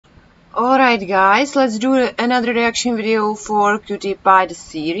Alright guys, let's do another reaction video for Cutiepie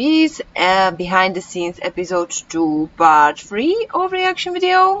series, behind the scenes episode 2 part 3 of reaction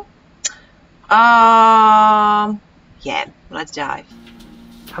video. Yeah, let's dive.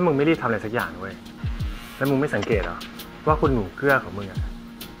 ถ้ามึงไม่รีบทำอะไรสักอย่างเว้ยแล้วมึงไม่สังเกตเหรอว่าคุณหนูเกื้อของมึงอ่ะ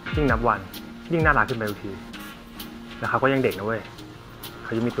ยิ่งนับวันยิ่งน่ารักขึ้นไปทุกทีแล้วเขาก็ยังเด็กนะเว้ยเข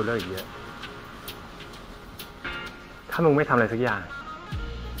ายังมีตัวเลือกอีกเยอะถ้ามึงไม่ทำอะไรสักอย่าง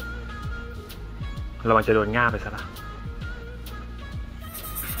ระวังจะโดนง่าไปซะละ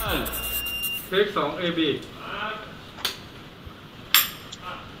เทค2 AB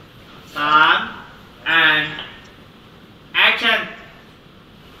 3 and action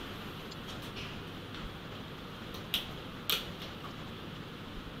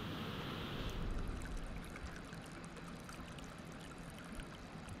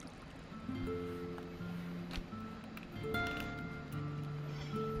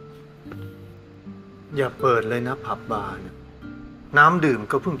อย่าเปิดเลยนะผับบาร์เนี่ยน้ำดื่ม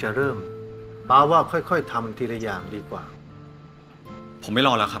ก็เพิ่งจะเริ่มป้าว่าค่อยๆทำทีละอย่างดีกว่าผมไม่ร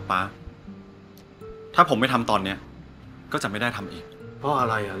อแล้วครับป้าถ้าผมไม่ทำตอนเนี้ยก็จะไม่ได้ทำอีกเพราะอะ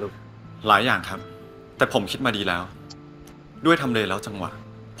ไรอะลูกหลายอย่างครับแต่ผมคิดมาดีแล้วด้วยทำเลแล้วจังหวะ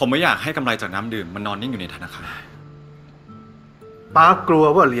ผมไม่อยากให้กำไรจากน้ำดื่มมันนอนนิ่งอยู่ในธนาคารป้ากลัว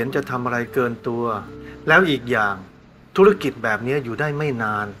ว่าเหรียญจะทำอะไรเกินตัวแล้วอีกอย่างธุรกิจแบบนี้อยู่ได้ไม่น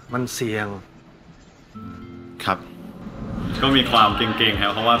านมันเสี่ยงครับก็มีความเก่งๆครั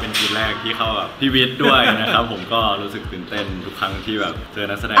บเพราะว่าเป็นทีแรกที่เข้ากับพี่วิทย์ด้วยนะครับผมก็รู้สึกตื่นเต้นทุกครั้งที่แบบเจอ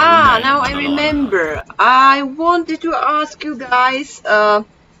นักแสดงรุ่นใหญ่ now I remember I wanted to ask you guys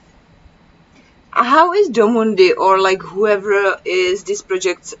how is Domundi or like whoever is this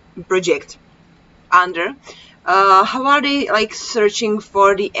project under how are they like searching for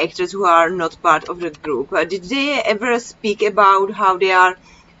the actors who are not part of the group did they ever speak about how they are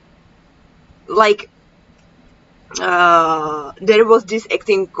like there was this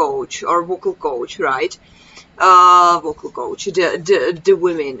acting coach or vocal coach, right? Vocal coach, the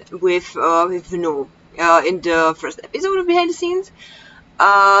women with Nu in the first episode of Behind the Scenes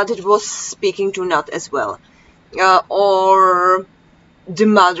that was speaking to Nat as well, or the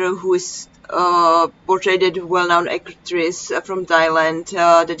mother who is portrayed as a well-known actress from Thailand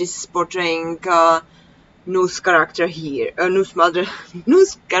that is portraying Nu's character here,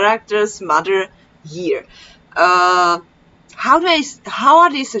 Nu's character's mother here. How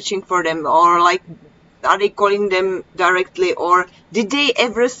are they searching for them, or like are they calling them directly, or did they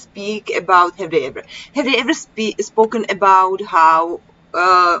ever speak about have they ever spoken about how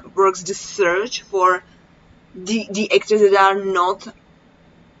works the search for the actors that are not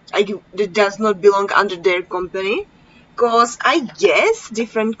like that does not belong under their company? Because I guess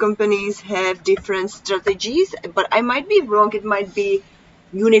different companies have different strategies, but I might be wrong, it might be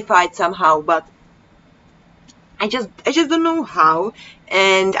unified somehow, but I just don't know how.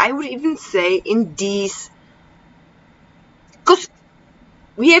 And I would even say in these, because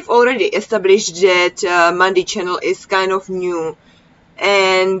we have already established that Monday channel is kind of new,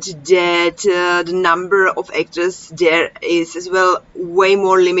 and that the number of actors there is as well way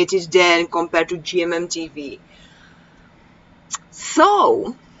more limited than compared to GMM TV.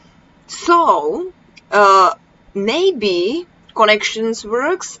 So maybe connections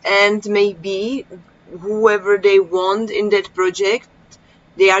works, and maybe whoever they want in that project,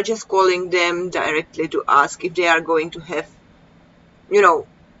 they are just calling them directly to ask if they are going to have, you know,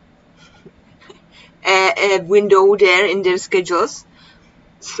 a window there in their schedules,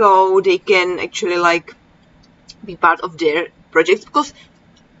 so they can actually like be part of their project. Because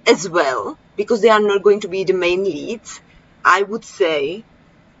as well, because they are not going to be the main leads, I would say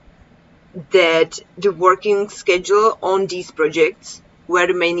that the working schedule on these projects where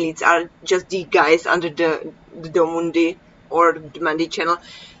the main leads are just the guys under the Domundi or the Monday channel,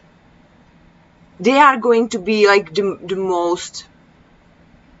 they are going to be like the most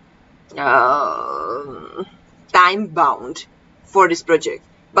time bound for this project,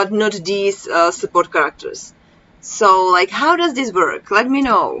 but not these support characters. So like how does this work? Let me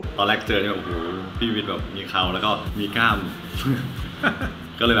know. ตอนแรกเจอเนี่ยโอ้โหพี่วิทย์แบบมีเขาแล้วก็มีกล้าม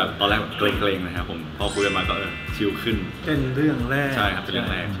ก็เลยแบบตอนแรกเกรงๆนะครับผมพอคุยกันมาก็ชิลขึ้นเป็นเรื่องแรกใช่ครับเป็นเรื่อง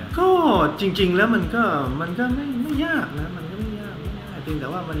แรกก็จริงๆแล้วมันก็ไม่ยากนะมันก็ไม่ยากจริงแต่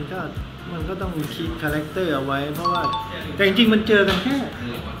ว่ามันก็ต้องคีปคาแรคเตอร์เอาไว้เพราะว่าแต่จริงๆมันเจอกันแค่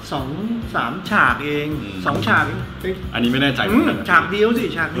2-3 ฉากเอง2 ฉากอันนี้ไม่แน่ใจฉากเดียวสิ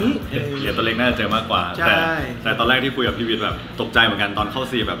ฉากนี้เหรียญตัวเล็กน่าจะเจอมากกว่าแต่ตอนแรกที่คุยกับพี่วิทย์แบบตกใจเหมือนกันตอนเข้า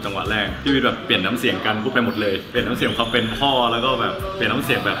ซีแบบจังหวะแรกพี่วิทย์แบบเปลี่ยนน้ำเสียงกันพูดไปหมดเลยเปลี่ยนน้ำเสียงเขาเป็นพ่อแล้วก็แบบเปลี่ยนน้ำเ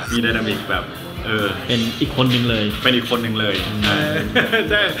สียงแบบมีไดนามิกแบบ เป็นอีกคนหนึ่งเลยเป็นอีกคนหนึ่งเลย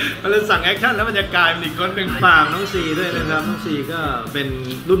ใช่มันเลยสั่งแอคชั่นแล้วมันจะกลายเป็นอีกคนหนึ่งฝากน้องซีด้วยนะครับน้องซีก็เป็น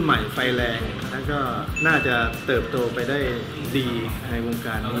รุ่นใหม่ไฟแรงแล้วก็น่าจะเติบโตไปได้ดีในวงก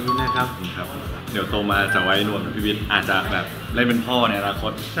ารนี้นะครับเดี๋ยวโตมาจะไว้หนวดพี่วิทย์อาจจะแบบเล่นเป็นพ่อในอนาค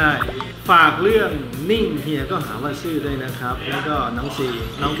ตใช่ฝากเรื่องนิ่งเฮียก็หาว่าซื่อด้วยนะครับแล้วก็น้องซี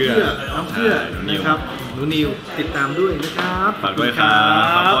น้องเกื้อนะครับหนูนิวติดตามด้วยนะครับฝากด้วยครับ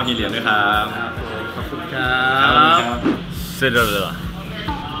ฝากพ่อฮีเลียนด้วยครับขอบคุณครับเสร็จแล้วเหรอ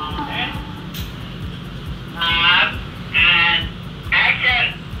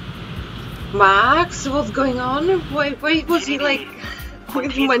Max, what's going on? Why was he like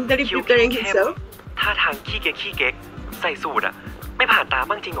mentally preparing himself? ท่าทางขี้เก๊กใส่สูทอะไม่ผ่านตา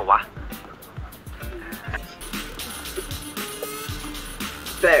บ้างจริงเหรอวะ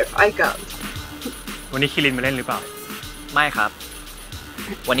Fair, I can't. วันนี้คิรินมาเล่นหรือเปล่าไม่ครับ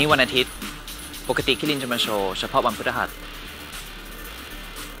วันนี้วันอาทิตย์ปกติคิรินจะมาโชว์เฉพาะวันพฤหัส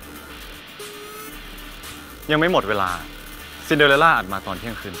ยังไม่หมดเวลาซินเดอเรลล่าอาจมาตอนเที่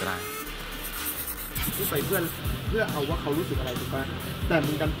ยงคืนก็ได้พูดไปเพื่อเอาว่าเขารู้สึกอะไรถูกปะแต่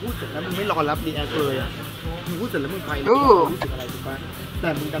มึงดันพูดเสร็จแล้วมึงไม่รอรับรีแอคเลยอ่ะมึงพูดเสร็จแล้วมึงไปเลยรู้สึกอะไรถูกปะแต่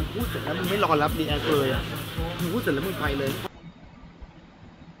มึงดันพูดเสร็จแล้วมึงไม่รอรับรีแอคเลยอ่ะมึงพูดเสร็จแล้วมึงไปเลย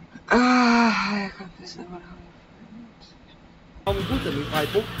พอมึงพูดเสร็จมึงไป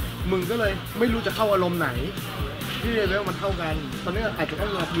ปุ๊บมึงก็เลยไม่รู้จะเข้าอารมณ์ไหนที่เลเวลมันเท่ากันตอนนี้อาจจะต้อ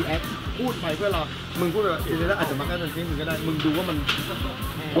งรอรีแอคพูดไปเพื่อรอมึงพูดแบบอีแล้วอาจจะมากันจนที่มึงก็ได้มึงดูว่ามัน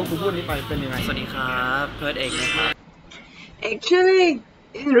ว่ากูพูดนี้ไปเป็นยังไงสวัสดีครับเพิร์ดเอกนะครับ Actually,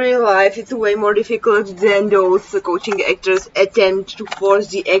 in real life, it's way more difficult than those coaching actors attempt to force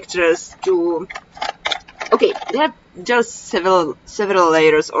the actors to. Okay, there are just several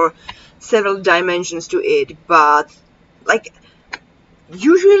layers or several dimensions to it, but like.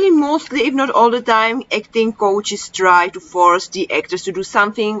 Usually, mostly, if not all the time, acting coaches try to force the actors to do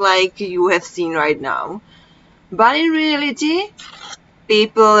something like you have seen right now. But in reality,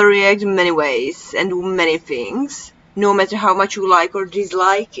 people react in many ways and do many things, no matter how much you like or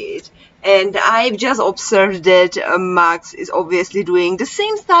dislike it. And I've just observed that Max is obviously doing the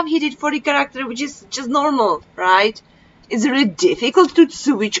same stuff he did for the character, which is just normal, right? It's really difficult to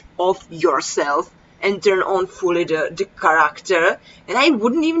switch off yourself and turn on fully the character, and I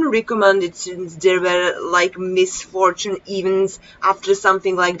wouldn't even recommend it since there were like misfortune events after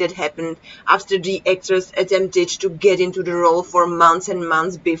something like that happened, after the actors attempted to get into the role for months and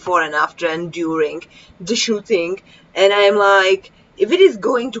months before and after and during the shooting, and I'm like, if it is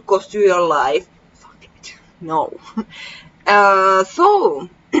going to cost you your life, fuck it, no. So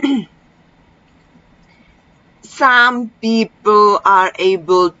some people are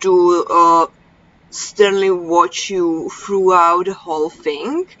able to sternly watch you throughout the whole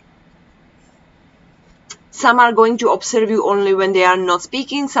thing. Some are going to observe you only when they are not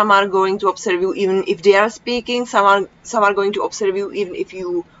speaking. Some are going to observe you even if they are speaking. Some are going to observe you even if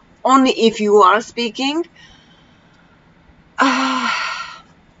you are speaking.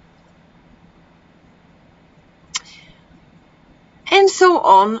 And so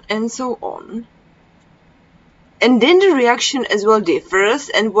on and so on. And then the reaction as well differs,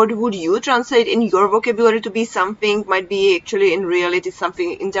 and what would you translate in your vocabulary to be something might be actually in reality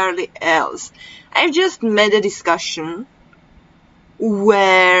something entirely else. I've just met a discussion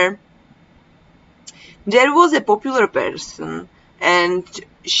where there was a popular person and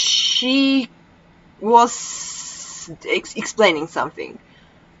she was explaining something.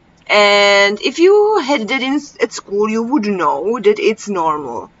 And if you had that at school, you would know that it's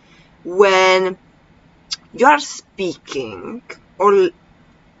normal when you are speaking, or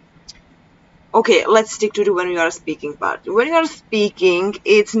okay, let's stick to the when you are speaking part. When you are speaking,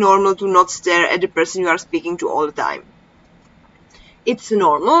 it's normal to not stare at the person you are speaking to all the time. It's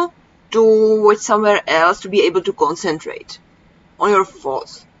normal to watch somewhere else to be able to concentrate on your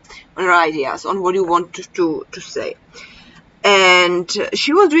thoughts, on your ideas, on what you want to say. And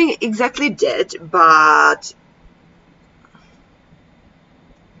she was doing exactly that, but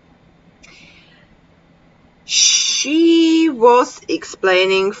she was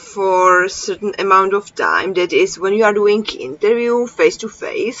explaining for a certain amount of time, that is, when you are doing interview face to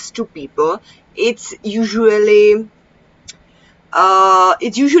face to people, it usually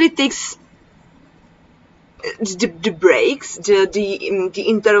takes the breaks, the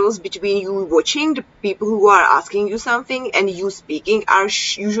intervals between you watching the people who are asking you something and you speaking are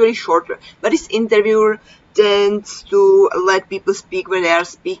usually shorter. But this interviewer tends to let people speak when they are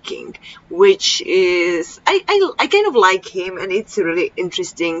speaking, which is I kind of like him, and it's a really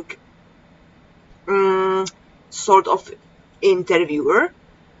interesting sort of interviewer.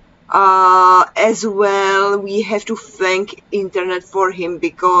 As well, we have to thank internet for him,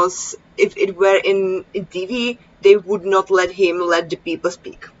 because if it were in TV, they would not let the people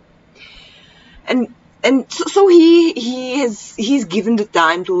speak. And so he's given the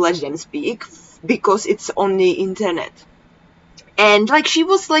time to let them speak, because it's only internet. And like she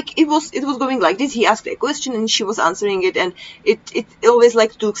was like, it was going like this. He asked a question and she was answering it, and it always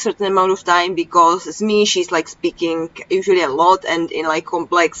like took certain amount of time, because as me, she's like speaking usually a lot and in like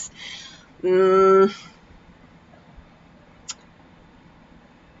complex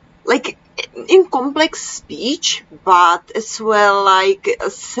like in complex speech, but as well like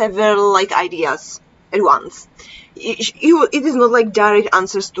several like ideas at once. It is not like direct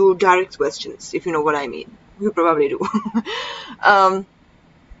answers to direct questions, if you know what I mean. You probably do.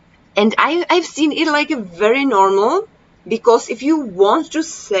 And I've seen it like a very normal, because if you want to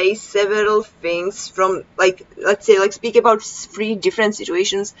say several things from like, let's say like speak about 3 different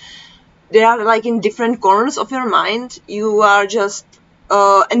situations, they are like in different corners of your mind, you are just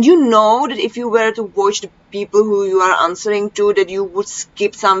and you know that if you were to watch the people who you are answering to, that you would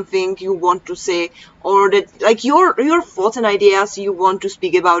skip something you want to say, or that like your thoughts and ideas you want to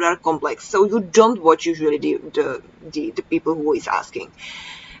speak about are complex, so you don't watch usually the people who is asking.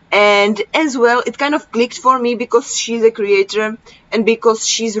 And as well, it kind of clicked for me, because she's a creator and because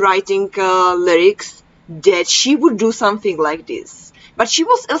she's writing lyrics, that she would do something like this. But she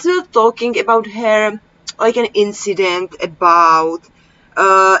was also talking about her like an incident about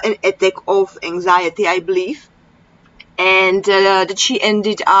an attack of anxiety, I believe, and that she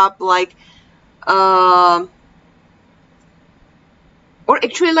ended up like or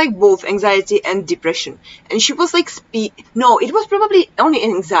actually like both anxiety and depression. And she was like no, it was probably only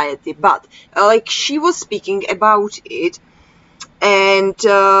anxiety, but like she was speaking about it and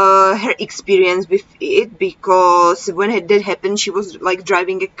her experience with it, because when that happened, she was like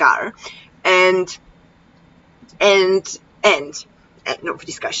driving a car, and no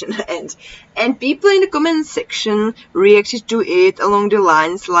discussion, and people in the comment section reacted to it along the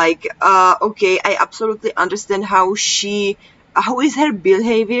lines like, okay, I absolutely understand how is her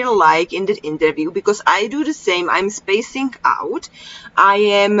behavior like in that interview, because I do the same. I'm spacing out. I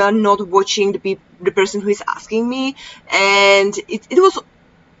am not watching the person who is asking me, and it was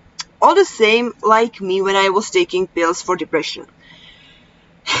all the same like me when I was taking pills for depression.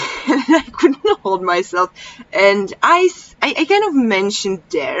 And I couldn't hold myself, and I kind of mentioned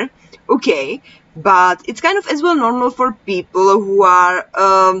there, okay, but it's kind of as well normal for people who are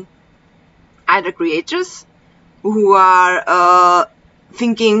either creators, who are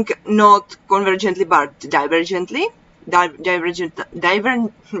thinking not convergently but divergent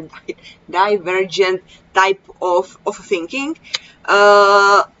type of thinking,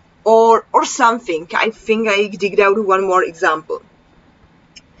 or something. I think I digged out one more example.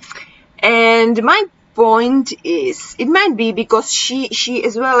 And my point is, it might be because she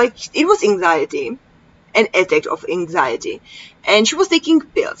as well, like, it was anxiety, an attack of anxiety, and she was taking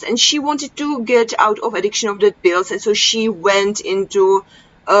pills, and she wanted to get out of addiction of the pills, and so she went into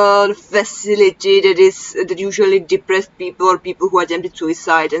a facility that usually depressed people or people who attempted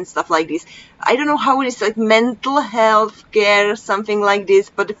suicide and stuff like this. I don't know how it is, like mental health care, something like this,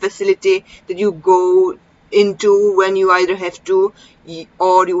 but the facility that you go into when you either have to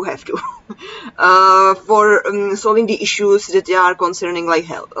or you have to for solving the issues that are concerning like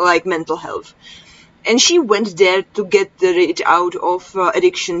health, like mental health. And she went there to get rid out of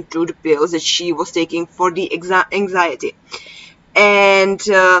addiction to the pills that she was taking for the anxiety. And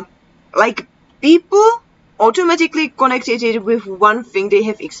like people automatically connected it with one thing they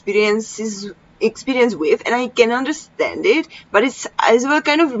have experience with, and I can understand it, but it's as well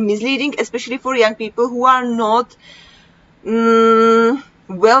kind of misleading, especially for young people who are not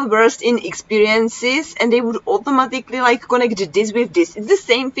well versed in experiences, and they would automatically like connect this with this. It's the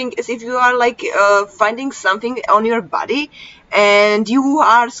same thing as if you are like finding something on your body and you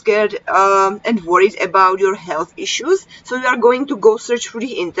are scared and worried about your health issues, so you are going to go search through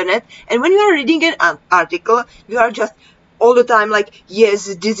the internet, and when you are reading an article, you are just all the time like,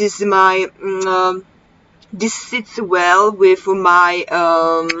 yes, this is my this sits well with my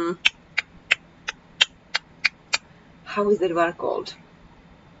how is that word called?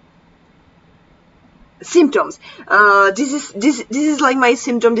 Symptoms. This is like my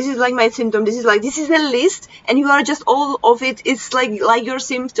symptom. This is like my symptom. This is a list, and you are just all of it is like your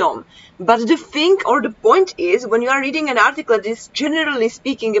symptom. But the thing or the point is, when you are reading an article that is generally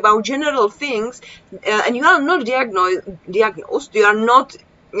speaking about general things, and you are not diagnosed, you are not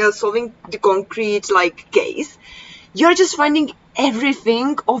solving the concrete like case, you are just finding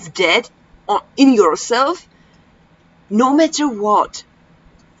everything of that in yourself, no matter what.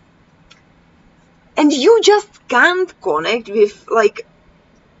 and you just can't connect with like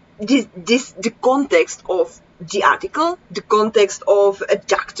the context of the article, the context of a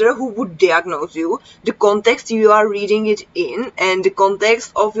doctor who would diagnose you, the context you are reading it in, and the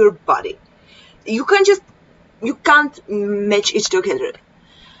context of your body. You can't match it together.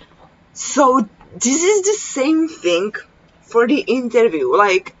 So this is the same thing for the interview.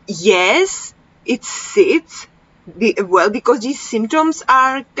 Like, yes, it sits well because these symptoms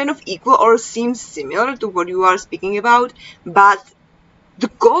are kind of equal or seem similar to what you are speaking about, but the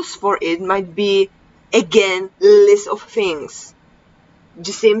cause for it might be, again, list of things.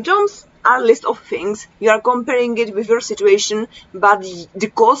 The symptoms are list of things. You are comparing it with your situation, but the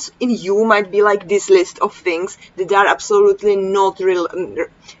cause in you might be like this list of things that are absolutely not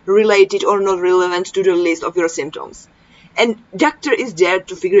related or not relevant to the list of your symptoms. And doctor is there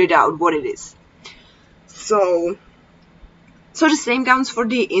to figure it out what it is. So the same counts for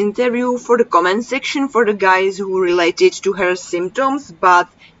the interview, for the comment section, for the guys who related to her symptoms but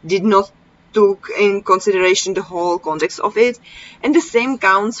did not took in consideration the whole context of it. And the same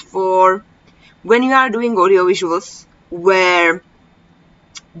counts for when you are doing audiovisuals where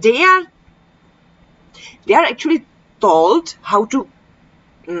they are actually told how to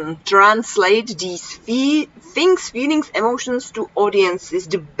translate these things, feelings, emotions to audiences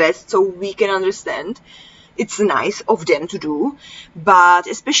the best so we can understand. It's nice of them to do, but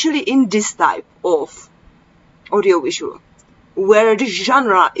especially in this type of audiovisual, where the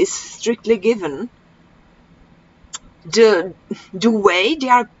genre is strictly given, the way they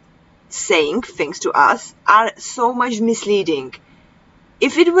are saying things to us are so much misleading.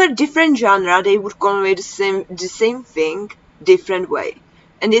 If it were different genre, they would convey the same thing different way.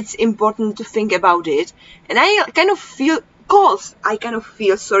 And it's important to think about it. And I kind of feel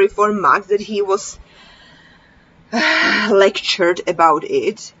sorry for Max that he was lectured about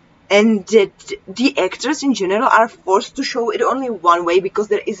it, and that the actors in general are forced to show it only one way because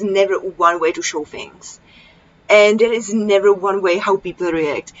there is never one way to show things. And there is never one way how people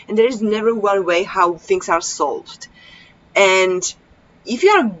react. And there is never one way how things are solved. And if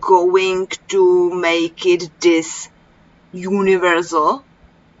you are going to make it this universal,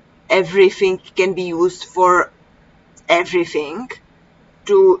 everything can be used for everything,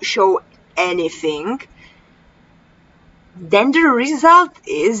 to show anything, then the result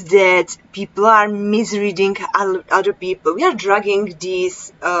is that people are misreading other people. We are dragging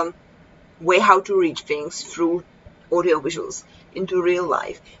this way how to read things through audiovisuals into real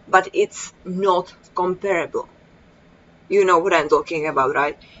life, but it's not comparable. You know what I'm talking about,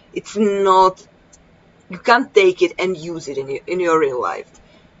 right? It's not, you can't take it and use it in your real life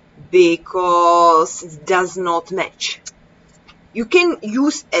because it does not match. You can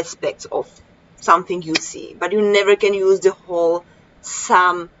use aspects of something you see, but you never can use the whole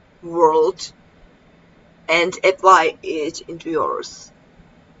some world and apply it into yours.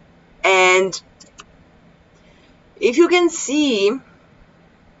 And if you can see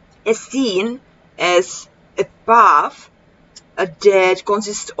a scene as a path that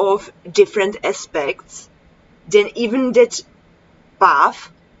consists of different aspects, then even that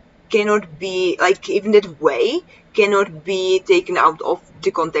path cannot be, like, even that way cannot be taken out of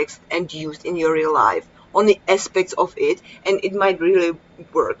the context and used in your real life. Only aspects of it, and it might really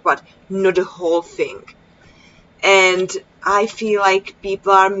work, but not the whole thing. And I feel like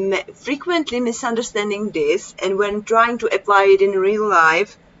people are frequently misunderstanding this, and when trying to apply it in real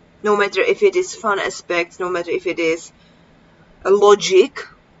life, no matter if it is fun aspects, no matter if it is a logic,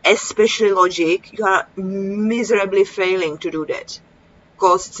 especially logic, you are miserably failing to do that,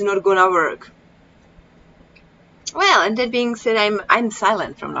 because it's not gonna work. Well, and that being said, I'm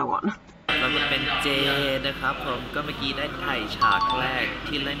silent from now on. เราก็เป็นเจนะครับผมก็เมื่อกี้ได้ถ่ายฉากแรก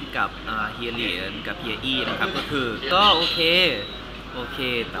ที่เล่นกับเฮียเหรียญกับเฮียอี้นะครับก็คือก็โอเค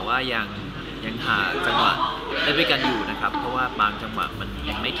แต่ว่ายังหาจังหวะได้ด้วยกันอยู่นะครับเพราะว่าบางจังหวะมัน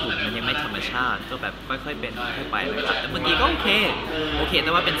ยังไม่ถูกมันยังไม่ธรรมชาติก็แบบค่อยๆเป็นค่อยๆไปนะครับแต่เมื่อกี้ก็โอเคแ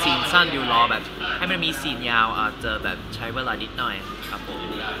ต่ว่าเป็นซีนสั้นอยู่รอแบบให้มันมีซีนยาวอาจจะแบบใช้เวลานิดหน่อยครับ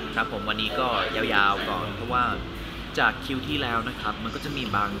ผมวันนี้ก็ยาวๆก่อนเพราะว่าจากคิวที่แล้วนะครับมันก็จะมี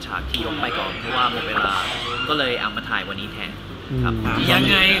บางฉากที่ยกไปก่อนเพราะว่าหมดเวลาก็เลยเอามาถ่ายวันนี้แทนครับยัง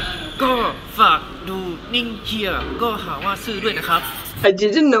ไงก็ฝากดูนิ่งเฮียก็หาว่าซื่อด้วยนะครับ I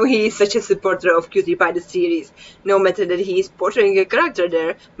didn't know he is such a supporter of Cutiepie./The series, no matter that he is portraying a character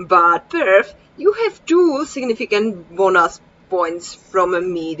there, but Perf, you have 2 significant bonus points from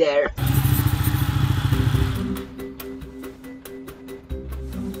me there.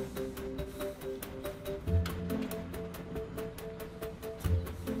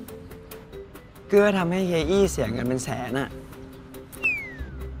เกื้อทำให้เฮียอี้เสียเงินเป็นแสนอะ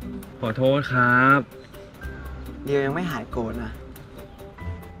ขอโทษครับเดียวยังไม่หายโกรธนะ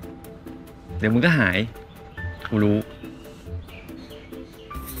เดี๋ยวมึงก็หายกูรู้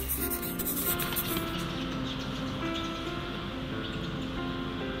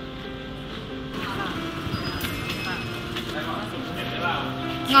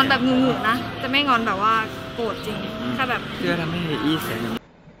งอนแบบงุ่ๆนะจะไม่งอนแบบว่าโกรธจริงแค่แบบเพื่อทำให้อีเสียง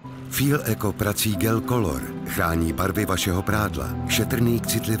Feel Eco prací Gel Color chrání barvy vašeho prádla, šetrný k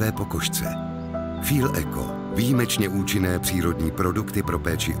citlivé pokožce. Feel Eco, výjimečně účinné přírodní produkty pro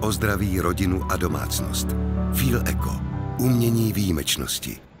péči o zdraví, rodinu a domácnost. Feel Eco, umění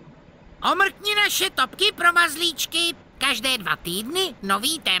výjimečnosti. Omrkni naše topky pro mazlíčky. Každé 2 týdny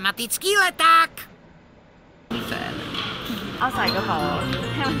nový tematický leták. เอาใส่กระเป๋า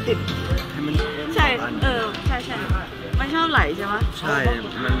ให้มันติดใช่ใช่มันชอบไหลใช่ไหมใช่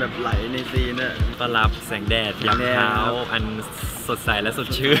มันแบบไหลในซีนอะต้อนรับแสงแดดยามเช้าอันสดใสและสด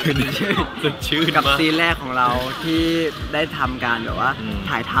ชื่นสดชื่นกับซีนแรกของเราที่ได้ทำการแบบว่า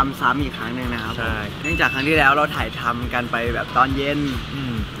ถ่ายทำซ้ำอีกครั้งหนึ่งนะครับเนื่องจากครั้งที่แล้วเราถ่ายทำกันไปแบบตอนเย็น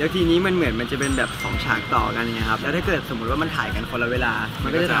แล้วทีนี้มันเหมือนมันจะเป็นแบบ2 ฉากต่อกันไงครับแล้วถ้าเกิดสมมติว่ามันถ่ายกันคนละเวลามั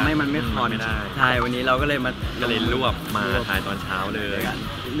นก็จะทำให้มันไม่คอนใช่วันนี้เราก็เลยรวบมาถ่ายตอนเช้าเลย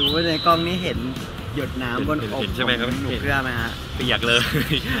รู้ว่าในกล้องนี้เห็นหยดน้ำบนอกใช่ไหมครับหนูเกลือไหมฮะเปียกเลย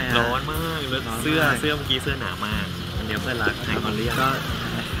ร้อนมากแล้วเสื้อเมื่อกี้เสื้อหนามากวันนี้เพื่อนรักถ่ายมาเรียกก็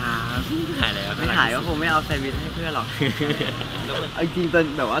ถ่ายแล้วไม่ถ่ายก็คงไม่เอาแซนด์วิชให้เพื่อนหรอกจริงๆตอน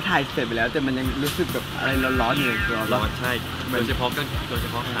แบบว่าถ่ายเสร็จไปแล้วแต่มันยังรู้สึกแบบอะไรร้อนๆอยู่ในตัวร้อนใช่โดยเฉพาะขาโดยเฉ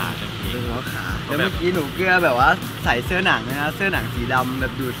พาะขาแล้วเมื่อกี้หนูเกลือแบบว่าใส่เสื้อหนังนะเสื้อหนังสีดำแบ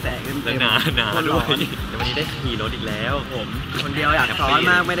บดูดแสงเต็มหนาด้วยแต่วันนี้ได้ขี่รถอีกแล้วผมคนเดียวอยากซ้อน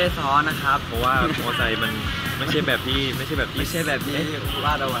มากไม่ได้ซ้อนนะครับเพราะว่ามอเตอร์ไซค์มันไม่ใช่แบบที่ว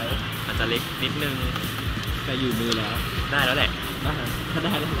าดเอาไว้อาจจะเล็กนิดนึงแต่อยู่มือแล้วได้แล้วแหละ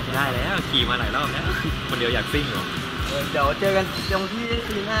ได้แล้วขี่มาหลายรอบแล้วคนเดียวอยากซิ่งหรอเดี๋ยวเจอกันตรงที่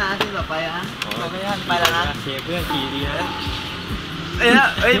ซีน5ที่ต่อไปนะเราไม่ทันไปแล้วนะเคเพื่อนขี่ดีนะไปแล้ว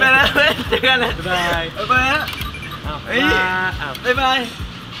เจอกันเลยไปแล้วไปไม่ไ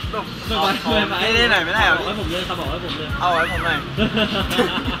ด้ไม่ได้เอาไว้ผมเลยเขาบอกไว้ผมเลยเอาไว้ผมหน่อย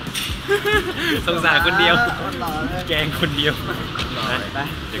สงสารคนเดียวแกงคนเดียว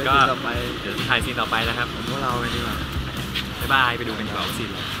เดี๋ยวก็ถ่ายซีนต่อไปนะครับพวกเราไปดีกว่าบ๊ายบายไปดูกันดีกว่าซีน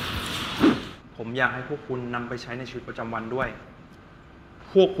เลยผมอยากให้พวกคุณนำไปใช้ในชีวิตประจำวันด้วย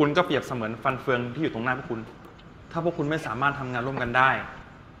พวกคุณก็เปรียบเสมือนฟันเฟืองที่อยู่ตรงหน้าพวกคุณถ้าพวกคุณไม่สามารถทำงานร่วมกันได้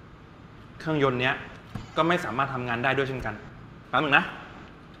เครื่องยนต์เนี้ยก็ไม่สามารถทำงานได้ด้วยเช่นกันแป๊บนึงนะ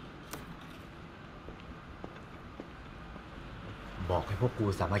บอกให้พวกกู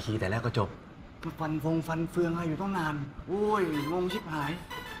สามัคคีแต่แรกก็จบฟันเฟืองอะไรอยู่ต้องนานโอ้ยงงชิบหาย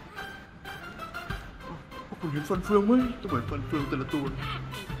พวกกูเห็นฟันเฟืองไหมจะเหมือนฟันเฟืองแต่ละตัว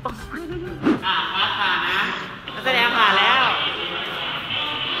ผ่านนะแสดงผ่านแล้ว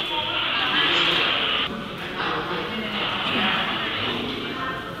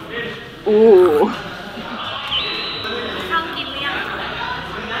ข้าวกินหรือยัง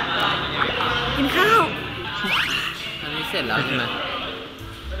กินข้าวอันนี้เสร็จแล้วใช่ไหม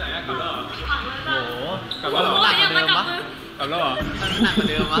โอ้โหกลับแล้วเหรอหนักกว่าเดิมปะกลับแล้วเหรอหนักกว่า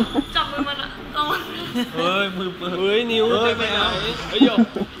เดิมปะจับมือมันลงเฮ้ยมือเฮ้ยนิ้วไม่เอาเฮ้ย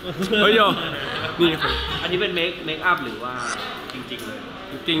โยนี่อันนี้เป็นเมคอัพหรือว่าจริงๆเลย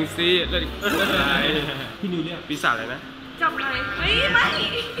จริงสิแล้วพี่นิวเนี่ยปีศาจอะไรนะจับเลยเฮ้ยไม่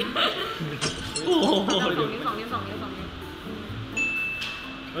โอ้โหสองนิ้ว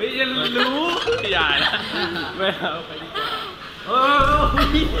เฮ้ยยังรู้ใหญ่ไม่เอาไป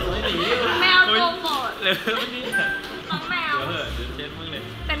แมวตัวโปรดน้องแมว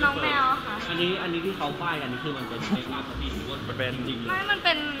เป็นน้องแมวค่ะอันนี้ที่เขาป้ายกันนี่คือมันเป็นเมคอัพที่หรือว่ามันเป็นจริงไม่มันเ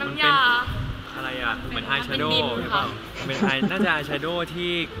ป็นน้ำยาอะไรอ่ะเหมือนอายแชโดว์ใช่ป่ะเป็นน่าจะอายแชโดว์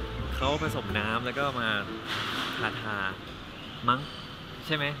ที่เขาผสมน้ำแล้วก็มาทามั้งใ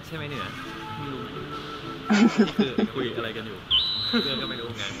ช่ไหมเหนือไม่รู้คือคุยอะไรกันอยู่เรื่องก็ไม่รู้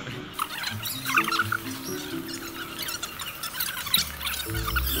งาน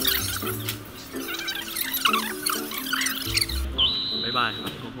บ๊ายบายครั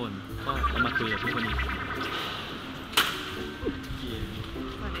บทุกคนก็เอามาคุยกับทุกคนอีก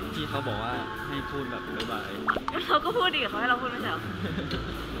ที่เขาบอกว่าให้พูดแบบบ๊ายบายเขาก็พูดดีกับเขาให้เราพูดไม่ใช่หรอ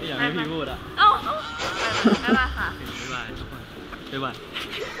ไม่อยากให้พี่พูดอ่ะบ๊ายบายค่ะบ๊ายบายทุกคนบ๊ายบาย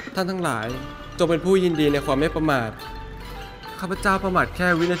ท่านทั้งหลายจงเป็นผู้ยินดีในความไม่ประมาทข้าพเจ้าประมาทแค่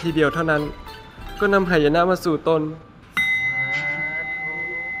วินาทีเดียวเท่านั้นก็นำหายนะมาสู่ตน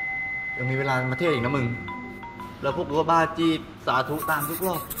ยังมีเวลามาเที่ยวอีกนะมึงแล้วพวกกูก็บ้าจีบสาธุตามทุกร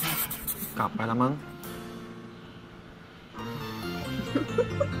อบกลับไปแล้วมั้ง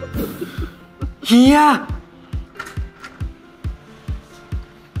เฮีย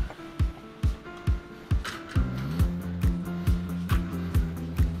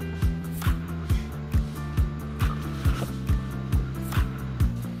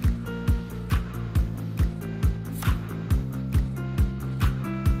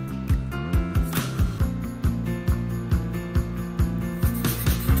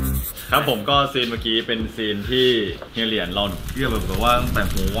ครับผมก็ซีนเมื่อกี้เป็นซีนที่เฮียเหรียญเราเรียกแบบว่าตั้งแต่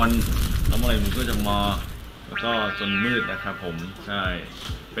หัววันแล้วเมื่อไหร่มันก็จะมาแล้วก็จนมืดนะครับผมใช่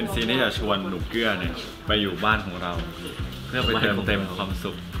เป็นซีนที่จะชวนหนูเกื้อเนี่ยไปอยู่บ้านของเราเพื่อไปเติมเต็มความ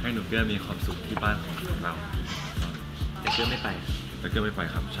สุขให้หนูเกื้อมีความสุขที่บ้านของเราแต่เกื้อไม่ไป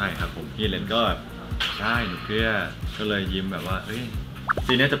ครับใช่ครับผมเฮียเหรียญก็ใช่หนูเกื้อก็เลยยิ้มแบบว่าเอ้ย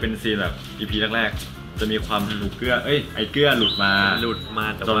ซีนนี้จะเป็นซีนแบบ EP แรกจะมีความหนูเกื้อไอ้เกื้อหลุดมา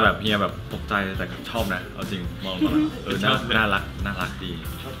จนแบบเฮียแบบตกใจแต่ชอบนะเอาจริงมองน่ารักดี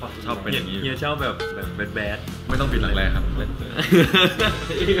ชอบเป็นอย่างนี้เฮียชอบแบบแบดไม่ต้องปิดหลังแรกครับ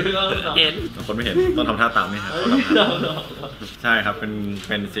เห็นคนไม่เห็นต้องทำท่าตามนี่ครับใช่ครับเ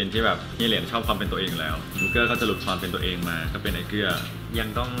ป็นซีนที่แบบเฮียเหรียญชอบความเป็นตัวเองแล้วหนูเกื้อก็จะหลุดความเป็นตัวเองมาก็เป็นไอ้เกื้อยัง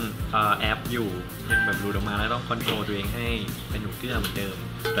ต้องแอปอยู่ยังแบบหลุดออกมาแล้วต้องคอนโทรลตัวเองให้เป็นหนูเกื้อเหมือนเดิม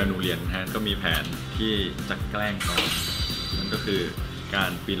แต่หนูเหรียญแทนก็มีแผนที่จะแกล้งเขานั่นก็คือกา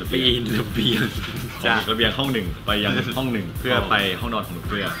รปีนระเบียงจากระเบียงห้องหนึ่งไปยังห้องหนึ่งเพื่อไปห้องนอนของหนู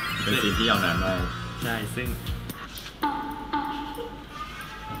เกื้อเป็นซีนที่ยาวนานมากใช่ซึ่ง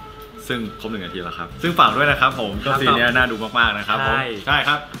ครบ1 นาทีแล้วครับซึ่งฝากด้วยนะครับผมก็ซีนนี้น่าดูมากๆนะครับผมใช่ค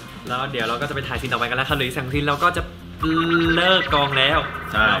รับแล้วเดี๋ยวเราก็จะไปถ่ายซีนต่อไปกันแล้วครับหรืออีก2 ซีนเราก็จะเลิกกองแล้ว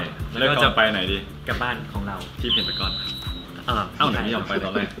ใช่เลิกกองไปไหนดีกลับบ้านของเราที่เพนตะกอนไหนไม่ยอมไปตอ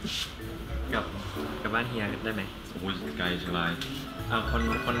นแรกกลับบ้านเฮียได้ไหมโอ้ยไกลเชียงรายคน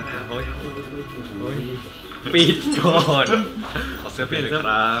โอ้ยปิดก่อนขอเสื้อเปลี่ยนเลยครับ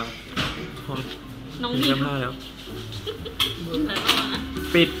น้องมีเสื้อผ้าแล้ว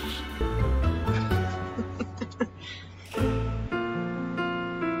ปิด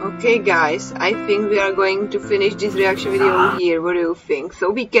Okay guys, I think we are going to finish this reaction video here. What do you think? So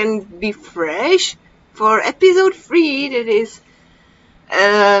we can be fresh for episode 3 that is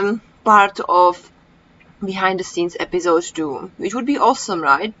part of behind the scenes episode 2, which would be awesome,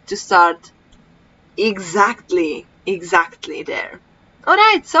 right? To start exactly there.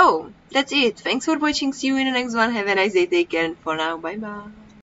 Alright, so that's it. Thanks for watching. See you in the next one. Have a nice day. Take care. And for now, bye bye.